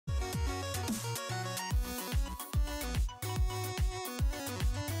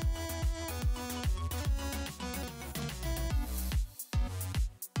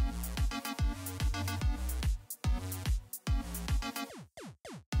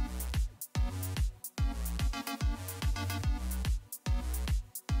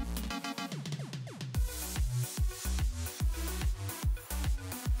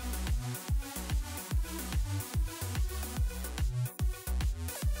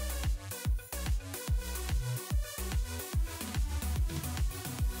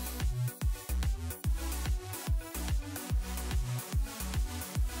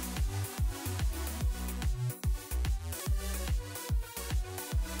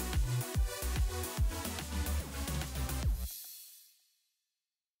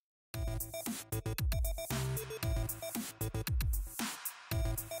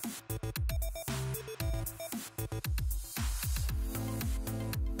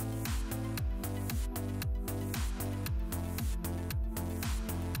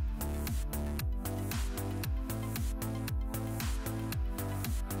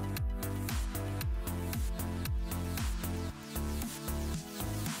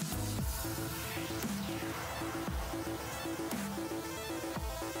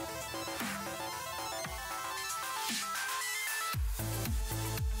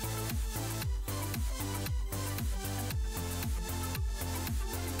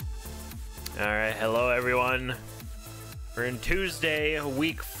All right, hello everyone. We're in Tuesday,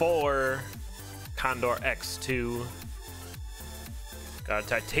 week 4, Condor X2. Got a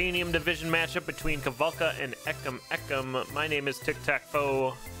titanium division matchup between Cavalca and Ekimekim. My name is Tic Tac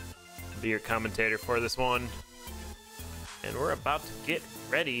Foe. I'll be your commentator for this one. And we're about to get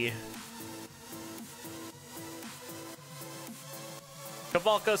ready.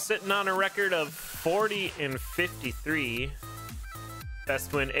 Cavalca sitting on a record of 40 and 53.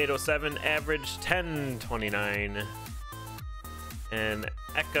 Best win 807, average 1029. And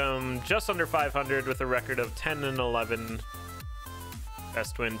Ekim just under 500 with a record of 10 and 11.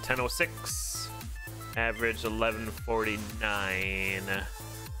 Best win 1006, average 1149.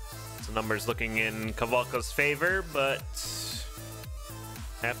 So numbers looking in Cavalca's favor, but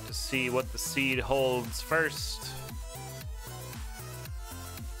have to see what the seed holds first.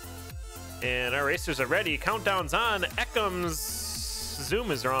 And our racers are ready. Countdown's on. Ekim's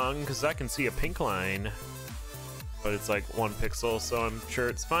zoom is wrong because I can see a pink line, but it's like 1 pixel, so I'm sure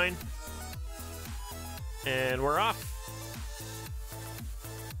it's fine. And we're off.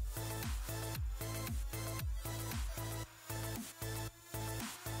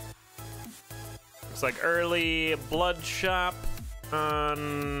 Looks like early blood shop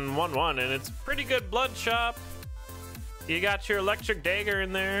on 1-1, and it's pretty good blood shop. You got your electric dagger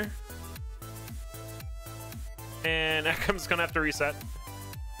in there. And Ekim's gonna have to reset.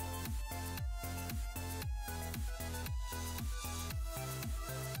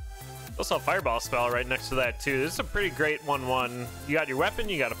 Also a fireball spell right next to that too. This is a pretty great 1-1. You got your weapon,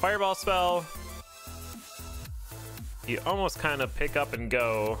 you got a fireball spell. You almost kind of pick up and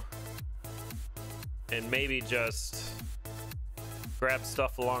go. And maybe just grab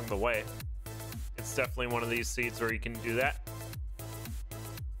stuff along the way. It's definitely one of these seeds where you can do that.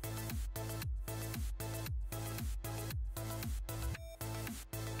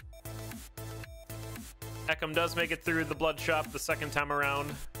 Ekim does make it through the blood shop the second time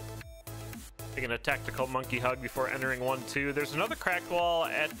around. Taking a tactical monkey hug before entering 1-2. There's another cracked wall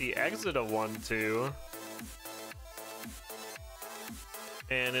at the exit of 1-2.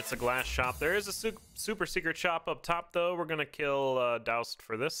 And it's a glass shop. There is a super secret shop up top, though. We're going to kill Doused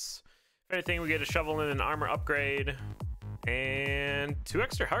for this. If anything, we get a shovel and an armor upgrade. And 2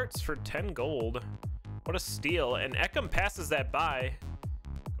 extra hearts for 10 gold. What a steal. And Ekim passes that by.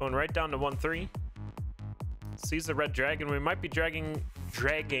 Going right down to 1-3. Sees the red dragon. We might be dragging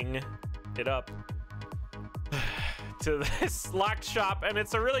it up to this lock shop, and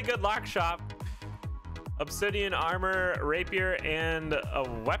it's a really good lock shop. Obsidian armor, rapier, and a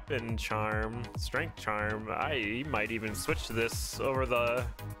weapon charm, strength charm. I might even switch to this over the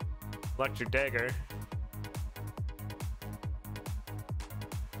electric dagger.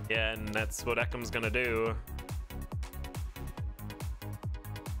 Yeah, and that's what Ekim's gonna do.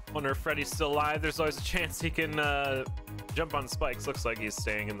 Wonder if Freddy's still alive. There's always a chance he can jump on spikes. Looks like he's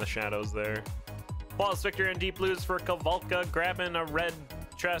staying in the shadows there. Flawless victory and deep blues for Cavalca, grabbing a red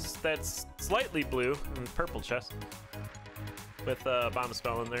chest that's slightly blue, and purple chest with a bomb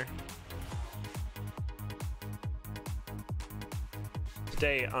spell in there.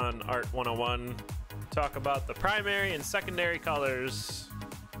 Today on Art 101, talk about the primary and secondary colors.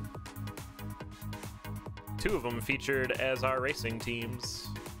 2 of them featured as our racing teams.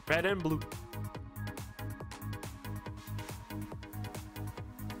 Red and blue.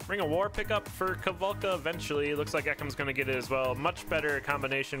 Ring of War pickup for Cavalca eventually. Looks like Ekim's gonna get it as well. Much better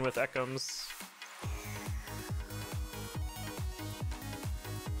combination with Ekim's.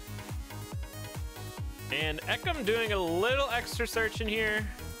 And Ekim doing a little extra search in here.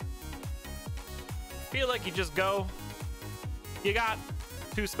 Feel like you just go. You got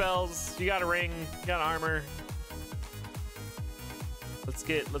 2 spells, you got a ring, you got armor. Let's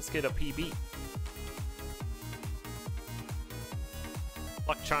get a PB.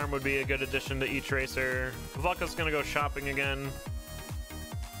 Luck Charm would be a good addition to each racer. Cavalca's gonna go shopping again.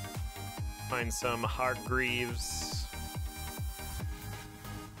 Find some Hargreaves.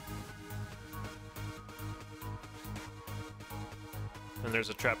 And there's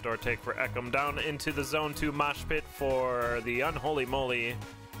a trapdoor take for Ekim down into the Zone 2 mosh pit for the Unholy Moly.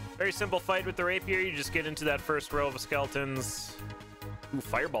 Very simple fight with the rapier. You just get into that first row of skeletons. Ooh,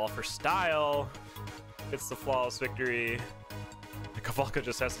 fireball for style. It's the flawless victory. Cavalca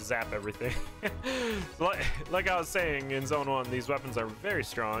just has to zap everything. like I was saying in Zone 1, these weapons are very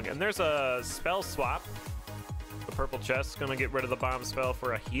strong. And there's a spell swap. The purple chest gonna get rid of the bomb spell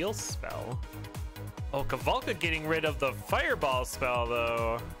for a heal spell. Oh, Cavalca getting rid of the fireball spell,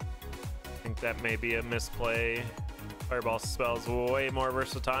 though. I think that may be a misplay. Fireball spell is way more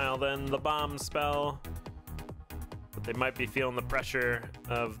versatile than the bomb spell. but they might be feeling the pressure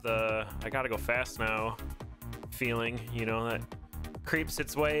of the I gotta go fast now feeling, you know, that creeps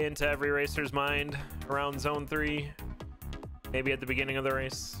its way into every racer's mind around zone 3, maybe at the beginning of the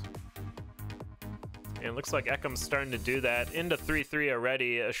race. And it looks like Ekim's starting to do that. Into 3-3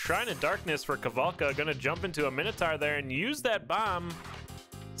 already. A Shrine of Darkness for Cavalca. Gonna jump into a Minotaur there and use that bomb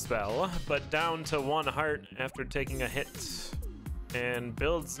spell, but down to 1 heart after taking a hit. And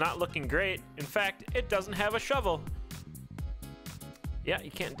build's not looking great. In fact, it doesn't have a shovel. Yeah,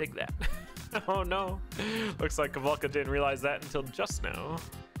 you can't dig that. Oh no. Looks like Cavalca didn't realize that until just now.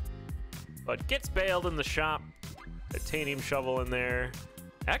 But gets bailed in the shop. Titanium shovel in there.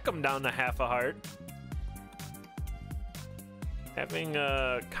 Ekim down to half a heart. Having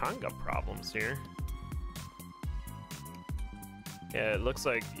conga problems here. Yeah, it looks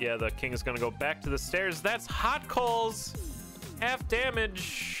like, yeah, the king is gonna go back to the stairs. That's hot coals. Half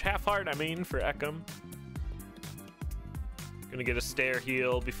damage, half heart, I mean, for Ekim. Gonna get a stair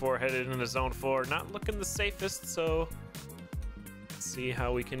heal before headed into zone 4. Not looking the safest, so let's see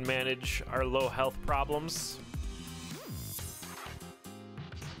how we can manage our low health problems.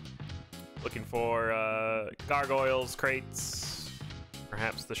 Looking for gargoyles, crates,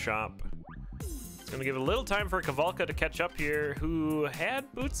 perhaps the shop. It's gonna give a little time for Cavalca to catch up here, who had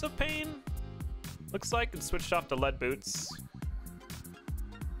Boots of Pain, looks like, and switched off to lead boots.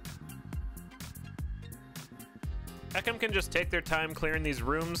 Ekim can just take their time clearing these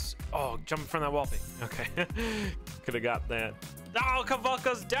rooms. Oh, jumping from that wall thing. Okay. Could have got that. Oh,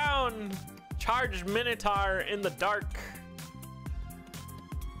 Cavalca's down! Charged Minotaur in the dark.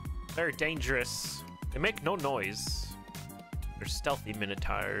 Very dangerous. They make no noise. They're stealthy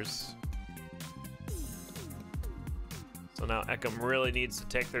Minotaurs. So now Ekim really needs to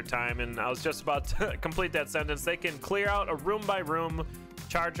take their time, and I was just about to complete that sentence. They can clear out a room by room,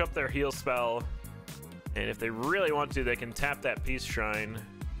 charge up their heal spell, and if they really want to, they can tap that Peace Shrine.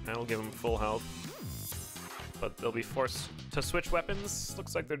 That'll give them full health. But they'll be forced to switch weapons.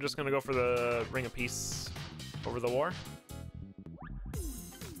 Looks like they're just gonna go for the Ring of Peace over the war.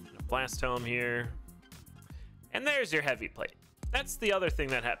 Blast Helm here. And there's your heavy plate. That's the other thing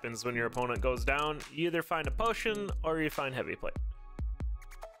that happens when your opponent goes down. You either find a potion or you find heavy plate.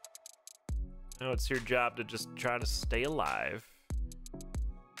 Now it's your job to just try to stay alive.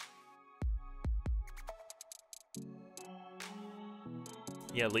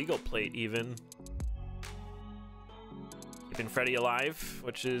 Yeah, legal plate even. Keeping Freddy alive,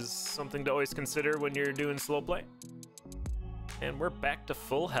 which is something to always consider when you're doing slow play. And we're back to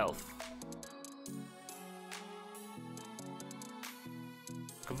full health.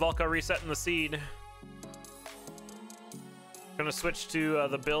 Cavalca resetting the seed. Gonna switch to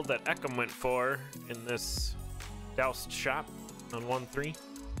the build that Ekim went for in this doused shop on 1-3.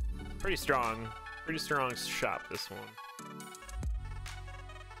 Pretty strong shop, this one.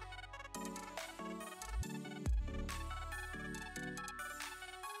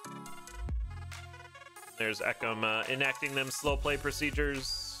 There's Ekim enacting them slow play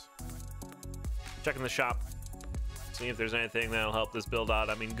procedures. Checking the shop. See if there's anything that'll help this build out.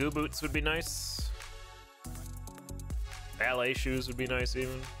 I mean, goo boots would be nice. Ballet shoes would be nice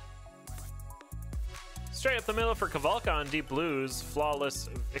even. Straight up the middle for Cavalca on deep blues. Flawless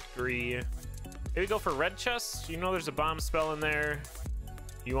victory. Maybe go for red chest. You know there's a bomb spell in there.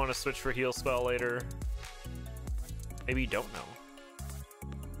 You want to switch for heal spell later. Maybe you don't know.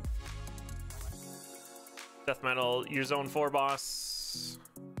 Death metal, your zone 4 boss.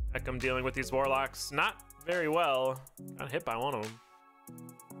 Ekim dealing with these warlocks not very well. Got hit by one of them.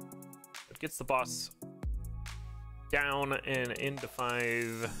 But gets the boss down and into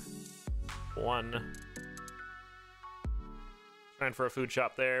 5-1. Trying for a food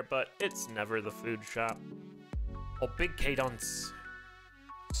shop there, but it's never the food shop. Oh, big cadence.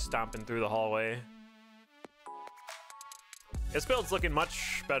 Stomping through the hallway. This build's looking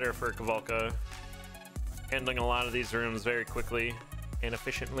much better for Cavalca. Handling a lot of these rooms very quickly and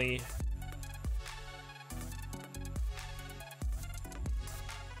efficiently.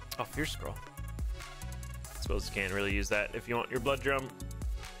 Oh, Fierce Scroll. I suppose you can't really use that if you want your blood drum.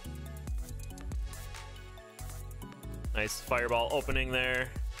 Nice fireball opening there.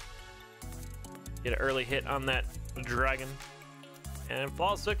 Get an early hit on that dragon. And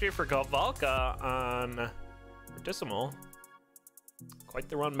flawless victory for Cavalca on Decimal. Quite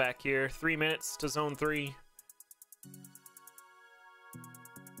the run back here. 3 minutes to zone 3.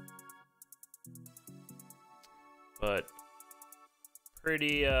 But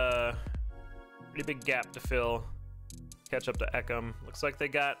pretty big gap to fill. Catch up to Ekim. Looks like they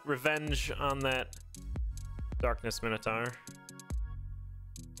got revenge on that Darkness Minotaur.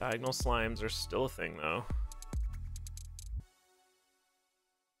 Diagonal slimes are still a thing though.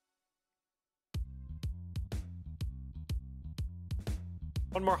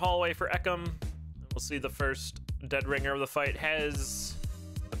 One more hallway for Ekim. We'll see the first dead ringer of the fight has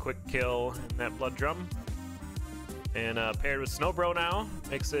a quick kill in that blood drum. And paired with Snowbro now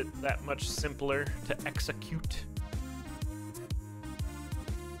makes it that much simpler to execute.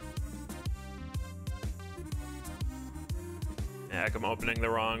 Yeah, I'm opening the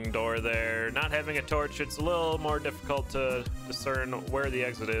wrong door there. Not having a torch, it's a little more difficult to discern where the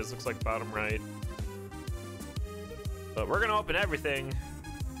exit is. Looks like bottom right. But we're gonna open everything.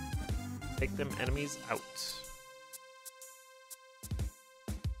 Take them enemies out.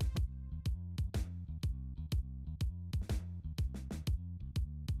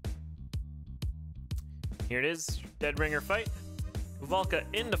 Here it is, dead ringer fight. Cavalca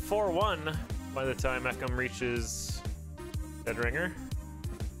into 4-1 by the time Ekim reaches dead ringer.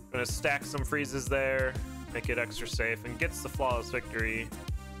 Gonna stack some freezes there, make it extra safe, and gets the flawless victory.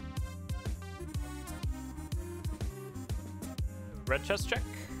 Red chest check.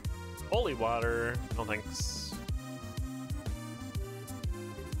 Holy water. No thanks.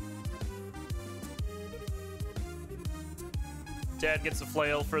 Dad gets a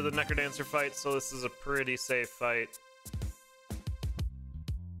flail for the Necrodancer fight, so this is a pretty safe fight.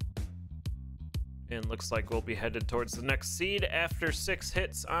 And looks like we'll be headed towards the next seed after 6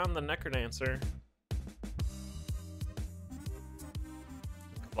 hits on the Necrodancer.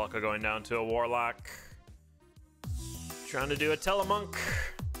 Cavalca going down to a Warlock. Trying to do a Telemonk.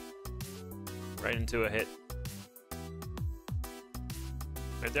 Right into a hit.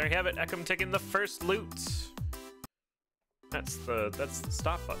 Right there you have it. Ekim taking the first loot. That's the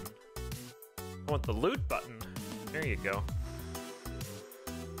stop button. I want the loot button. There you go.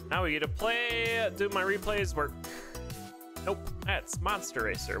 Now we get to play. Do my replays work? Nope. That's Monster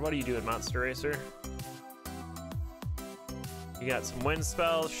Racer. What are you doing, Monster Racer? You got some wind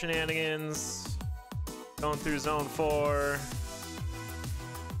spell shenanigans. Going through zone 4.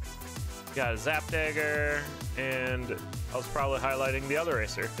 You got a Zap Dagger. And I was probably highlighting the other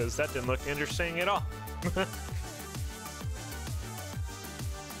racer because that didn't look interesting at all.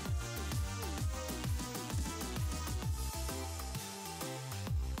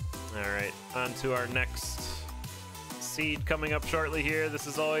 Alright, on to our next seed coming up shortly here. This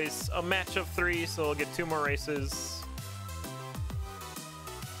is always a match of 3, so we'll get 2 more races.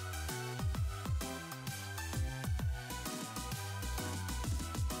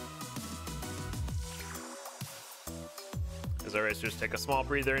 As our racers take a small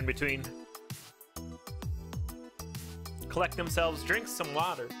breather in between. Collect themselves, drink some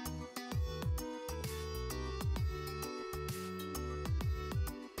water.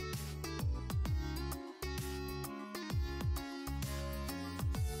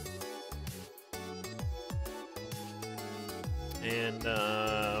 And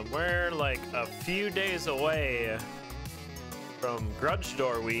we're like a few days away from Grudge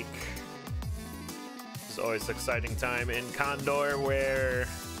Door Week. It's always an exciting time in Condor where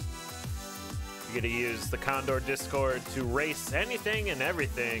you get to use the Condor Discord to race anything and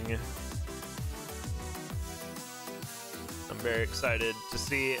everything. I'm very excited to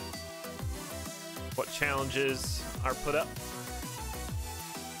see what challenges are put up.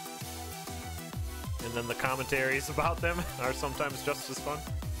 And then the commentaries about them are sometimes just as fun.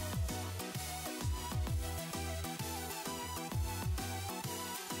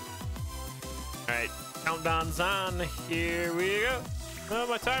 Alright, countdown's on. Here we go. Oh,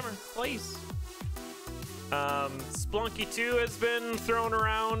 my timer, please. Splunky 2 has been thrown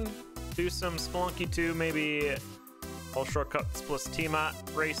around. Do some Splunky 2, maybe all shortcuts plus T-Mot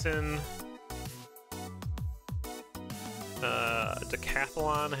racing.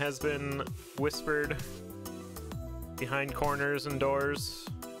 Decathlon has been whispered behind corners and doors.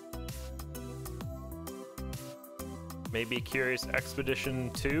 Maybe Curious Expedition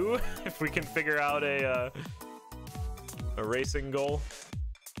 2 if we can figure out a racing goal.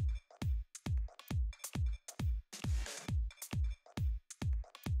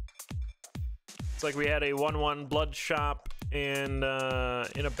 It's like we had a 1-1 blood shop and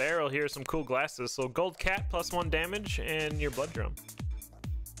in a barrel here, some cool glasses. So gold cat plus 1 damage and your blood drum.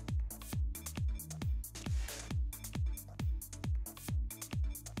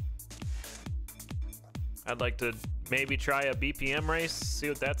 I'd like to maybe try a BPM race, see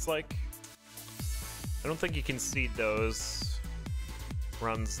what that's like. I don't think you can seed those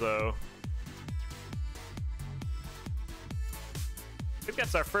runs though. I think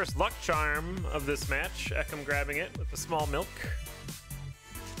that's our first luck charm of this match. Ekim grabbing it with a small milk.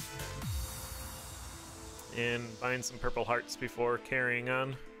 And buying some purple hearts before carrying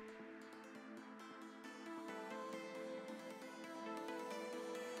on.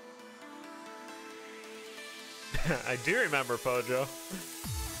 I do remember Pojo.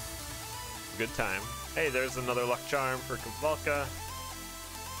 good time. Hey, there's another luck charm for Cavalca,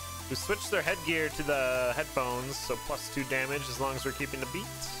 who switched their headgear to the headphones, so +2 damage as long as we're keeping the beat.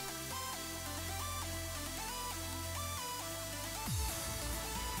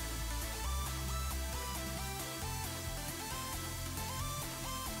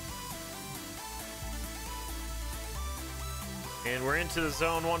 And we're into the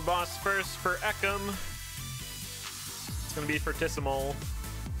Zone 1 boss first for Ekim. It's going to be Fortissimo.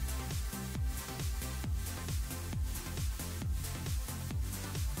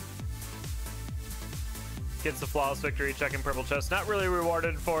 Gets the flawless victory, checking purple chest. Not really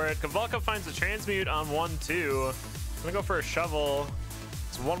rewarded for it. Cavalca finds a transmute on 1-2. I'm gonna go for a shovel.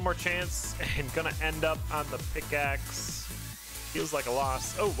 It's one more chance and gonna end up on the pickaxe. Feels like a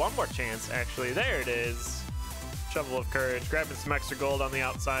loss. Oh, one more chance, actually. There it is. Shovel of courage. Grabbing some extra gold on the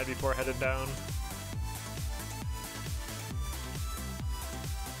outside before headed down.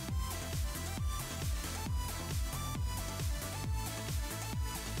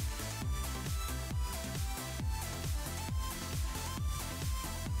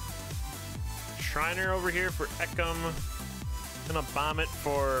 Shriner over here for Ekim. Gonna bomb it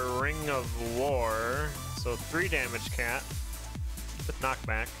for Ring of War. So 3 damage cat with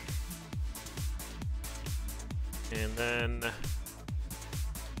knockback. And then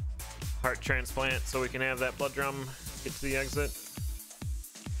heart transplant so we can have that blood drum get to the exit.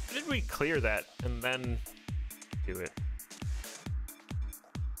 How did we clear that and then do it?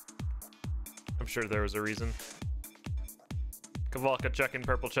 I'm sure there was a reason. Cavalca checking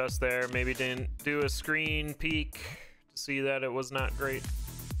purple chest there. Maybe didn't do a screen peek to see that it was not great.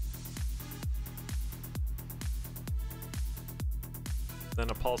 Then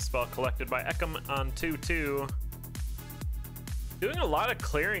a pulse spell collected by Ekim on 2-2. Doing a lot of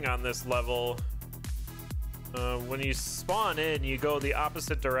clearing on this level. When you spawn in, you go the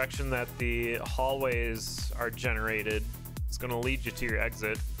opposite direction that the hallways are generated. It's going to lead you to your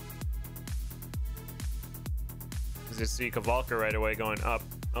exit. As you see Cavalca right away going up.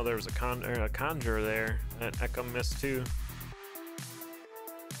 Oh, there was a conjure there that Ekim missed too.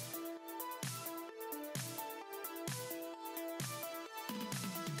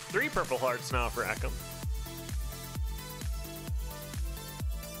 Three purple hearts now for Ekim.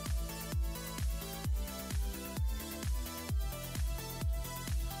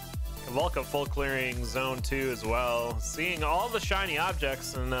 Cavalca full clearing zone 2 as well. Seeing all the shiny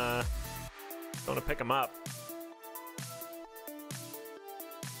objects and going to pick them up.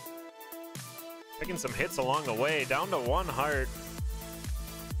 Taking some hits along the way, down to 1 heart.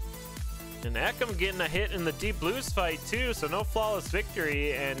 And Ekim getting a hit in the Deep Blues fight too, so no flawless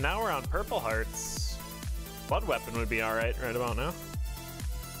victory, and now we're on purple hearts. Blood weapon would be alright right about now.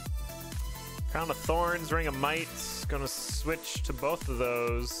 Crown of Thorns, Ring of Might, gonna switch to both of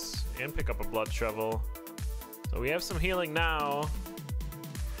those and pick up a blood shovel. So we have some healing now.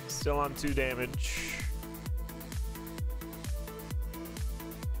 Still on 2 damage.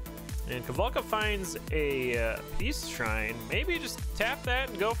 And Cavalca finds a peace shrine. Maybe just tap that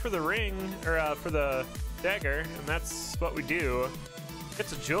and go for the ring, or for the dagger, and that's what we do.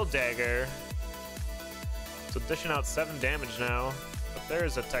 It's a jewel dagger. So dishing out 7 damage now. But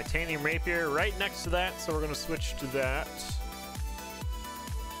there's a titanium rapier right next to that, so we're gonna switch to that.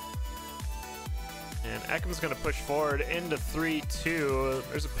 And Ekim's gonna push forward into 3-2.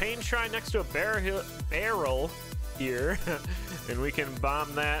 There's a pain shrine next to a barrel here. And we can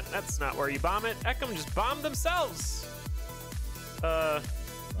bomb that. That's not where you bomb it. Ekim just bombed themselves.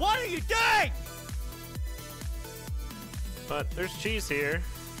 What are you doing? But there's cheese here.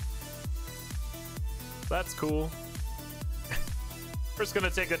 That's cool. We're just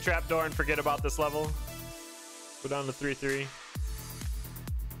gonna take the trapdoor and forget about this level. Go down to 3-3.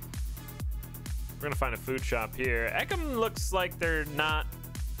 We're gonna find a food shop here. Ekim looks like they're not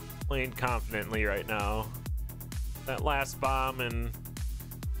playing confidently right now. That last bomb and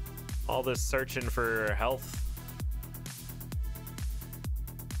all this searching for health.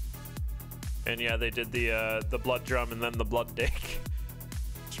 And yeah, they did the blood drum and then the blood dick,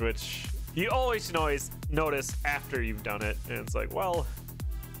 which you always notice after you've done it. And it's like, well,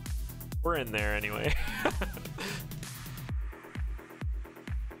 we're in there anyway.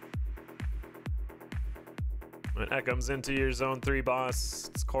 When Ekim's into your zone 3 boss,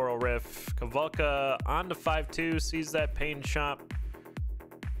 it's Coral Riff. Cavalca on to 5-2, sees that pain shop.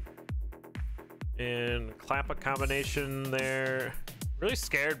 And clap a combination there. Really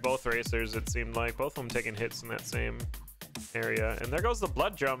scared both racers, it seemed like. Both of them taking hits in that same area. And there goes the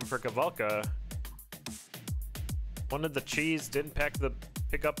blood drum for Cavalca. Wanted the cheese, didn't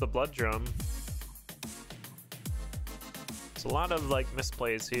pick up the blood drum. It's a lot of like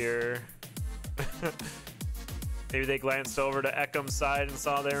misplays here. Maybe they glanced over to Ekim's side and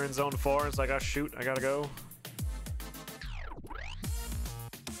saw they were in zone 4. It's like, oh shoot, I gotta go.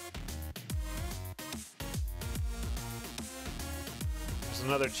 There's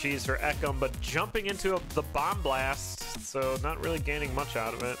another cheese for Ekim, but jumping into the bomb blast, so not really gaining much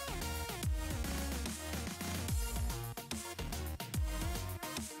out of it.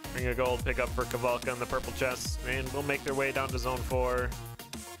 Bring a gold pickup for Cavalca in the purple chest, and we'll make their way down to zone 4.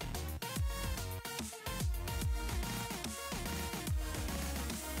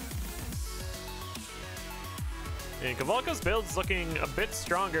 And Cavalca's build's looking a bit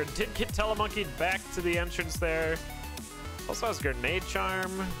stronger. Did get telemonkeyed back to the entrance there. Also has grenade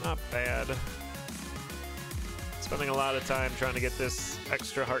charm, not bad. Spending a lot of time trying to get this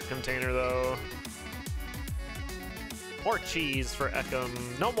extra heart container though. More cheese for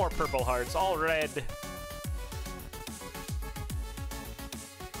Ekim. No more purple hearts, all red.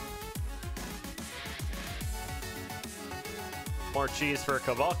 More cheese for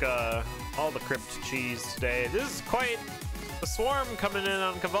Cavalca. All the crypt cheese today. This is quite a swarm coming in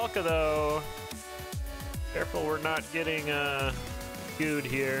on Cavalca though. Careful we're not getting gooed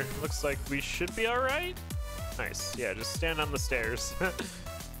here. Looks like we should be alright. Nice. Yeah, just stand on the stairs.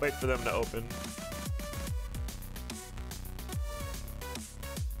 Wait for them to open.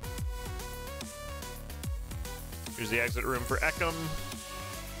 Here's the exit room for Ekim.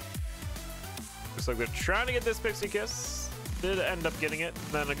 Looks like they're trying to get this Pixie Kiss. Did end up getting it.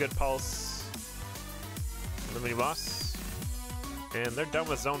 Then a good pulse. The mini boss. And they're done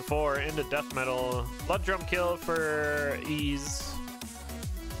with zone 4 into death metal. Blood drum kill for ease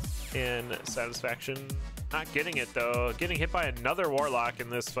and satisfaction. Not getting it though. Getting hit by another warlock in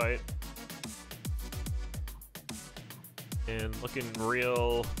this fight. And looking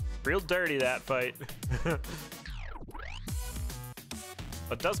real dirty that fight.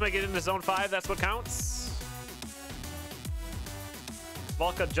 But does make it into zone 5, that's what counts.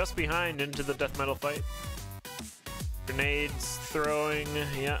 Volca just behind into the death metal fight. Grenades throwing,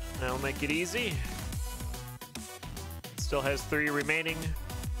 yeah, that'll make it easy. Still has 3 remaining.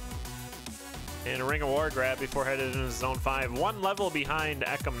 And a Ring of War grab before headed into zone 5. 1 level behind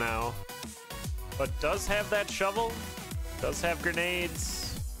Ekim now. But does have that shovel. Does have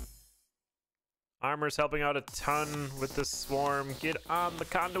grenades. Armor's helping out a ton with this swarm. Get on the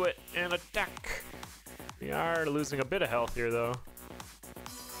conduit and attack. We are losing a bit of health here though.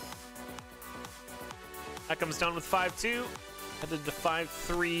 Ekim's done with 5-2. Headed to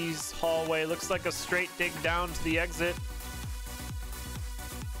 5-3's hallway. Looks like a straight dig down to the exit.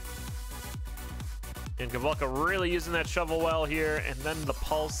 And Cavalca really using that shovel well here. And then the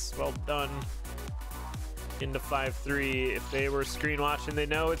pulse, well done. Into 5-3. If they were screen watching, they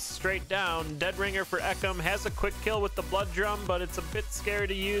know it's straight down. Dead Ringer for Ekim has a quick kill with the blood drum, but it's a bit scary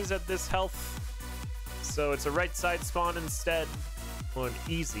to use at this health. So it's a right side spawn instead. An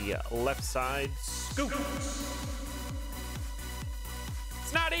easy left side scoop.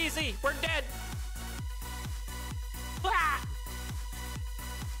 It's not easy. We're dead. Ah!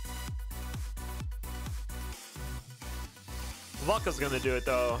 Volca's gonna do it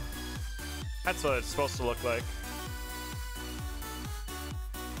though. That's what it's supposed to look like.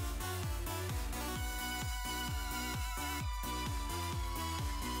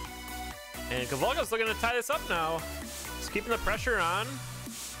 And Cavalca's looking to tie this up now. Just keeping the pressure on.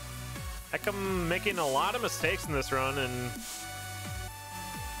 Ekim making a lot of mistakes in this run, and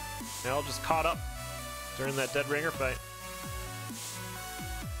they all just caught up during that Dead Ringer fight.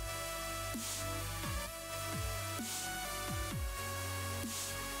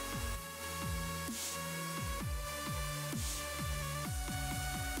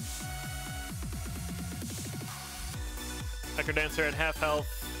 Echo Dancer at half health.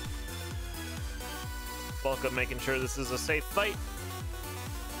 Volca making sure this is a safe fight.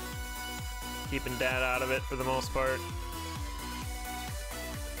 Keeping Dad out of it for the most part.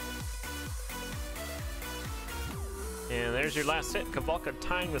 And there's your last hit. Cavalca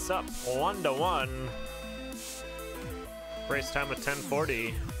tying this up 1-1. Race time of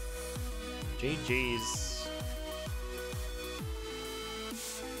 10:40. GG's.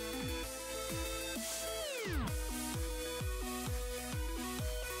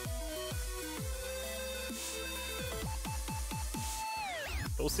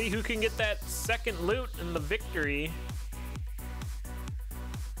 We'll see who can get that second loot and the victory.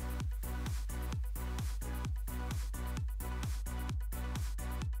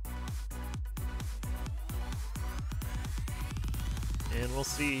 And we'll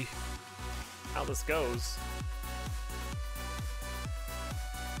see how this goes.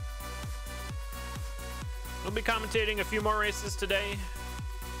 We'll be commentating a few more races today.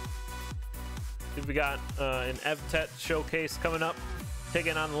 We've got an Evtet showcase coming up,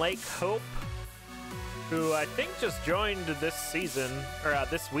 taking on Lake Hope, who I think just joined this season, or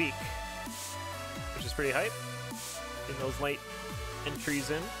this week, which is pretty hype. Getting those late entries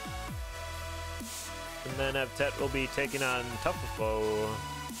in. And then Evtet will be taking on Tuffafo.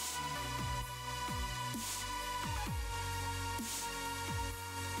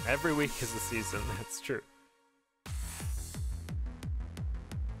 Every week is the season, that's true.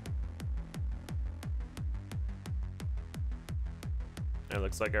 It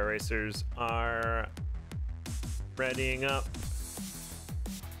looks like our racers are readying up.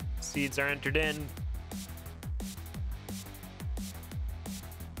 Seeds are entered in.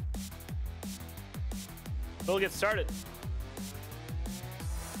 We'll get started.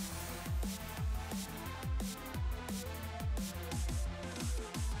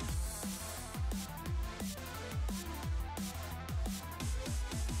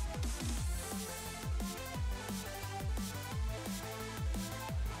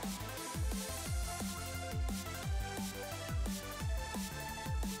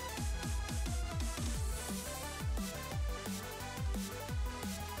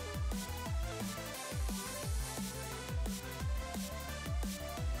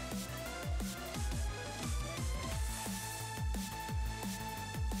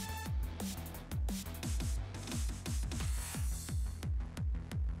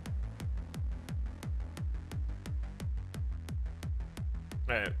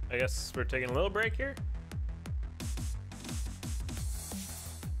 Alright, I guess we're taking a little break here.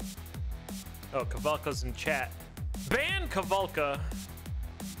 Oh, Cavalca's in chat. Ban Cavalca!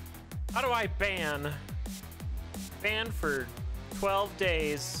 How do I ban? Ban for 12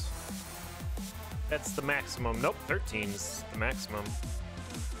 days. That's the maximum. Nope, 13 is the maximum.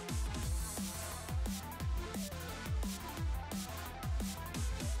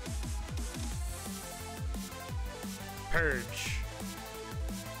 Purge.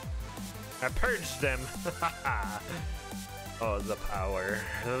 I purged them. Oh, the power.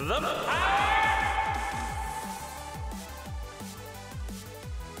 The power!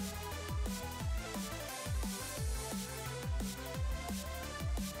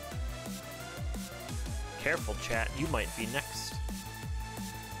 Careful, chat. You might be next.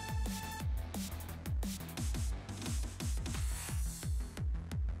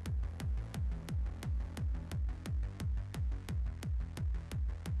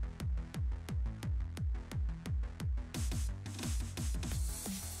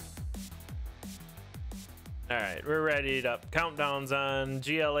 Alright, we're ready up. Countdown's on.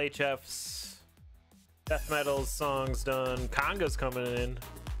 GLHF's death metal song's done. Conga's coming in.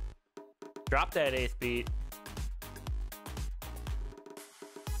 Drop that 8th beat.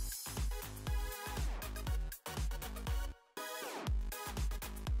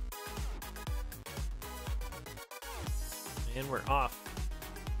 And we're off.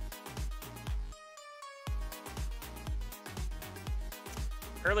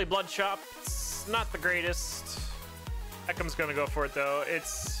 Early blood shop's not the greatest. Ekim's gonna go for it though.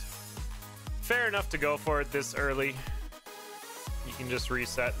 It's fair enough to go for it this early. You can just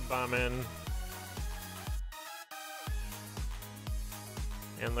reset and bomb in.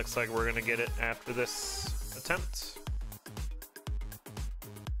 And looks like we're gonna get it after this attempt.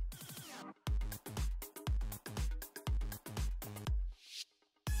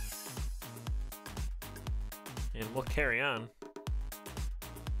 And we'll carry on.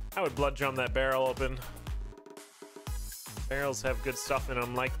 I would blood drum that barrel open. Barrels have good stuff in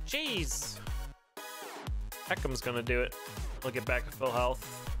them, like cheese. Ekim's gonna do it. We'll get back to full health.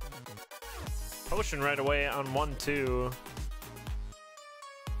 Potion right away on 1-2.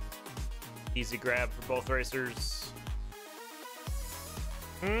 Easy grab for both racers.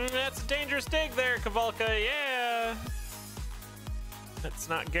 That's a dangerous dig there, Cavalca. Yeah. That's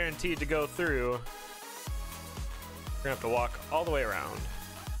not guaranteed to go through. We're gonna have to walk all the way around.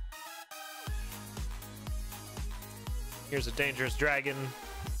 Here's a dangerous dragon.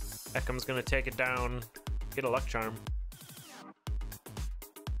 Ekim's gonna take it down. Get a luck charm.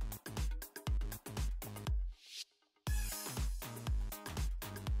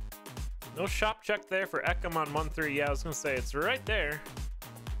 No shop check there for Ekim on 1-3. Yeah, I was gonna say it's right there.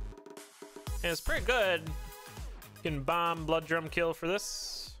 And it's pretty good. You can bomb blood drum kill for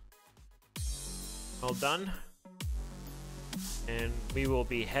this. All done. And we will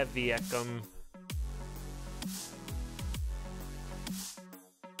be heavy Ekim.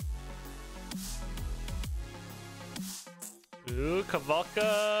 Ooh,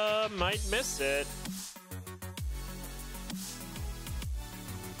 Cavalca might miss it.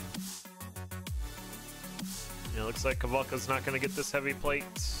 Yeah, looks like Cavalca's not gonna get this heavy plate.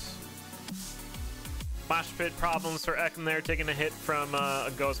 Mosh pit problems for Ekim there, taking a hit from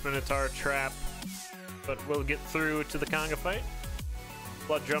a Ghost Minotaur trap. But we'll get through to the Conga fight.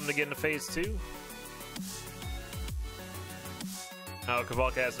 Blood Drum to get into phase 2. Oh,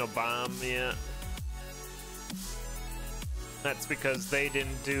 Cavalca has no bomb yet. That's because they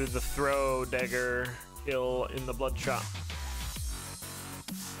didn't do the throw dagger kill in the blood shot.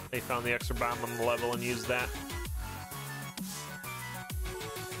 They found the extra bomb on the level and used that.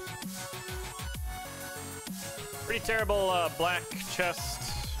 Pretty terrible black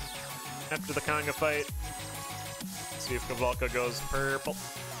chest after the Conga fight. Let's see if Cavalca goes purple.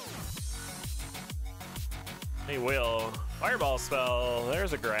 He will. Fireball spell.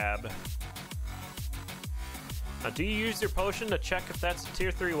 There's a grab. Do you use your potion to check if that's a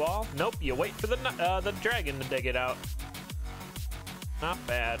tier 3 wall? Nope, you wait for the dragon to dig it out. Not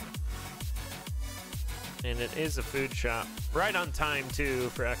bad. And it is a food shop. Right on time, too,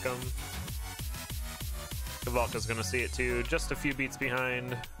 for Ekim. Cavalca's gonna see it, too. Just a few beats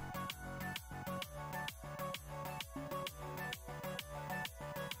behind.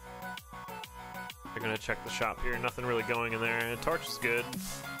 They're gonna check the shop here. Nothing really going in there. And torch is good.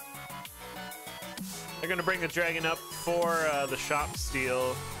 They're gonna bring the dragon up for the shop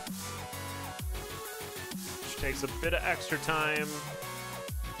steal, which takes a bit of extra time.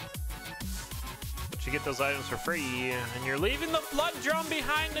 But you get those items for free, and you're leaving the blood drum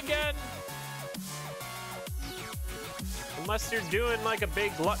behind again. Unless you're doing like a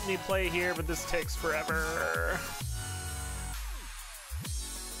big gluttony play here, but this takes forever.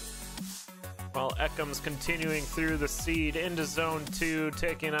 While Ekim's continuing through the seed into Zone 2,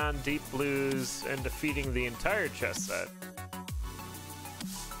 taking on Deep Blues and defeating the entire chess set.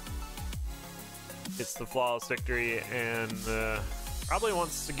 It's the flawless victory and probably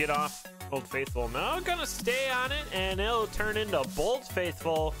wants to get off Old Faithful. No, gonna stay on it and it'll turn into Bold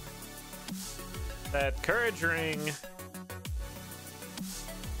Faithful. That Courage Ring.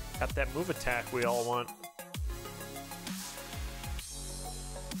 Got that move attack we all want.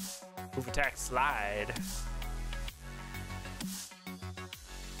 Move attack slide.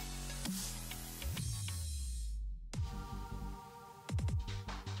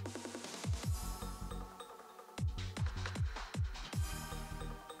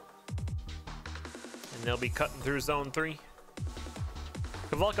 And they'll be cutting through Zone 3.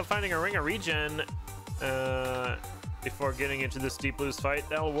 Cavalca finding a ring of regen before getting into this Deep Blues fight.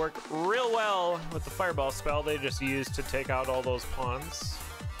 That'll work real well with the Fireball spell they just used to take out all those pawns.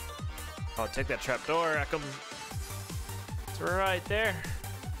 Oh, take that trapdoor, Ekim. It's right there.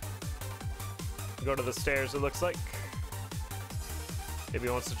 Go to the stairs, it looks like. Maybe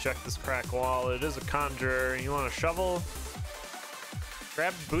he wants to check this crack wall. It is a conjurer. You want a shovel?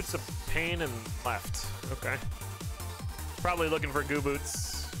 Grab Boots of Pain and left. Okay. Probably looking for goo boots.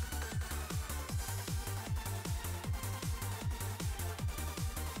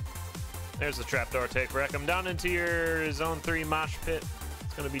 There's the trapdoor take for Ekim. Down into your Zone 3 mosh pit.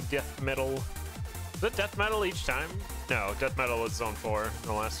 It's gonna be death metal. Is it death metal each time? No, death metal was Zone 4 in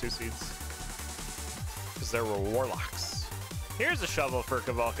the last 2 seeds. Because there were warlocks. Here's a shovel for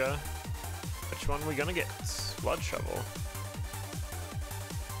Cavalca. Which one are we gonna get? Blood shovel.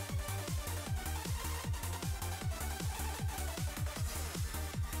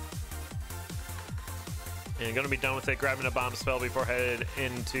 And you're gonna be done with it, grabbing a bomb spell before headed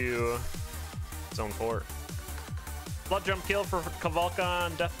into Zone 4. Blood jump kill for Cavalca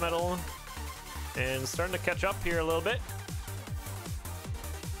on death metal. And starting to catch up here a little bit.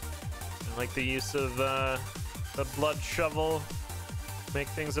 I like the use of the blood shovel. Make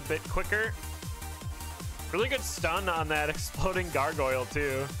things a bit quicker. Really good stun on that exploding gargoyle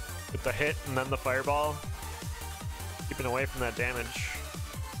too. With the hit and then the fireball. Keeping away from that damage.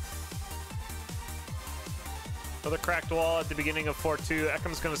 Another cracked wall at the beginning of 4-2.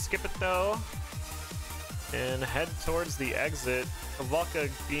 Ekim's gonna skip it though. And head towards the exit. Cavalca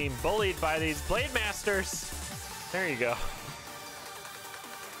being bullied by these Blade Masters. There you go.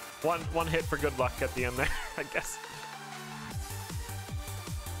 One hit for good luck at the end there, I guess.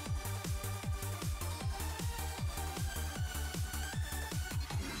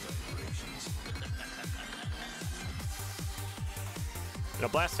 And a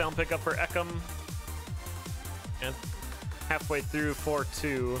blast down pickup for Ekim. And halfway through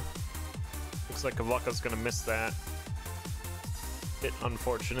 4-2. Looks like Cavalca's gonna miss that. Bit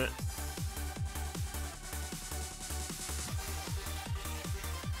unfortunate.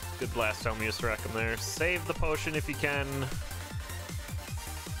 Good blast down use for Ekim there. Save the potion if you can.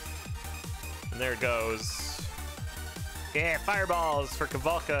 And there it goes. Yeah, fireballs for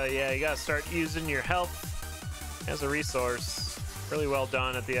Cavalca. Yeah, you gotta start using your health as a resource. Really well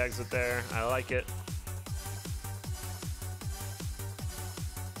done at the exit there. I like it.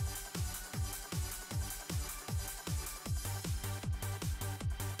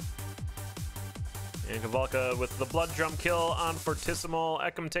 And Cavalca with the blood drum kill on Fortissimo.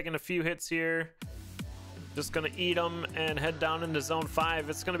 Ekim taking a few hits here. Just gonna eat them and head down into zone 5.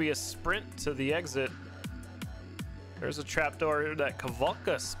 It's gonna be a sprint to the exit. There's a trapdoor that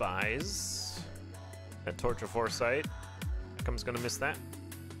Cavalca spies at Torch of Foresight. Ekim's gonna miss that,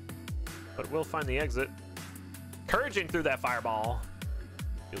 but we'll find the exit. Couraging through that fireball.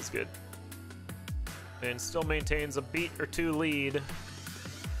 Feels good. And still maintains a beat or two lead.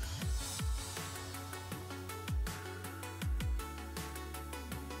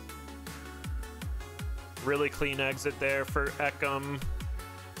 Really clean exit there for Ekim.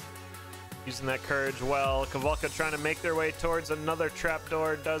 Using that courage well. Cavalca trying to make their way towards another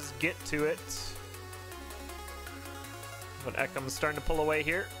trapdoor. Does get to it. But Ekim's starting to pull away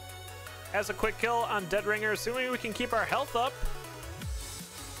here. Has a quick kill on Dead Ringer. Assuming we can keep our health up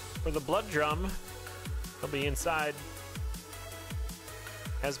for the blood drum. He'll be inside.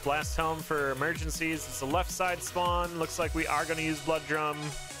 Has Blast Helm for emergencies. It's a left side spawn. Looks like we are going to use blood drum.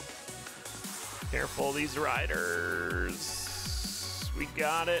 Careful, these riders. We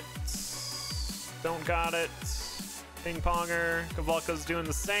got it. Don't got it. Ping ponger. Cavalca's doing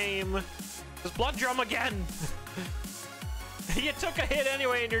the same. Just blood drum again. You took a hit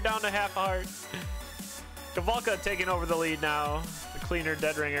anyway and you're down to half a heart. Cavalca taking over the lead now. The cleaner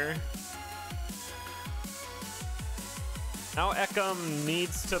Dead Ringer. Now Ekim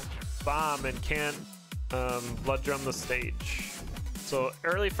needs to bomb and can't blood drum the stage. So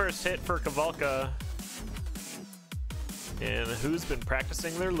early first hit for Cavalca. And who's been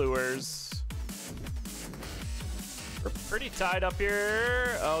practicing their lures? We're pretty tied up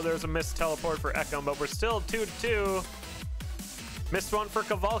here. Oh, there's a missed teleport for Ekim, but we're still 2-2. Missed one for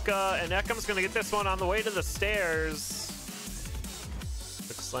Cavalca, and Ekim's gonna get this one on the way to the stairs.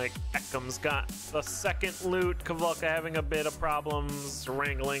 Looks like Ekim's got the second loot. Cavalca having a bit of problems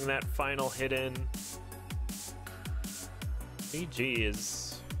wrangling that final hit in.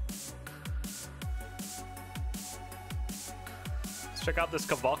 GG's. Let's check out this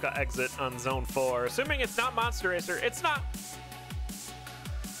Cavalca exit on zone 4. Assuming it's not Monster Racer. It's not.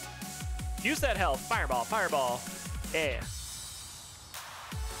 Use that health. Fireball, fireball. Yeah.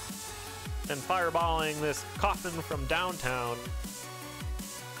 And fireballing this coffin from downtown.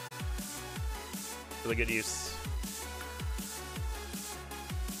 Really good use.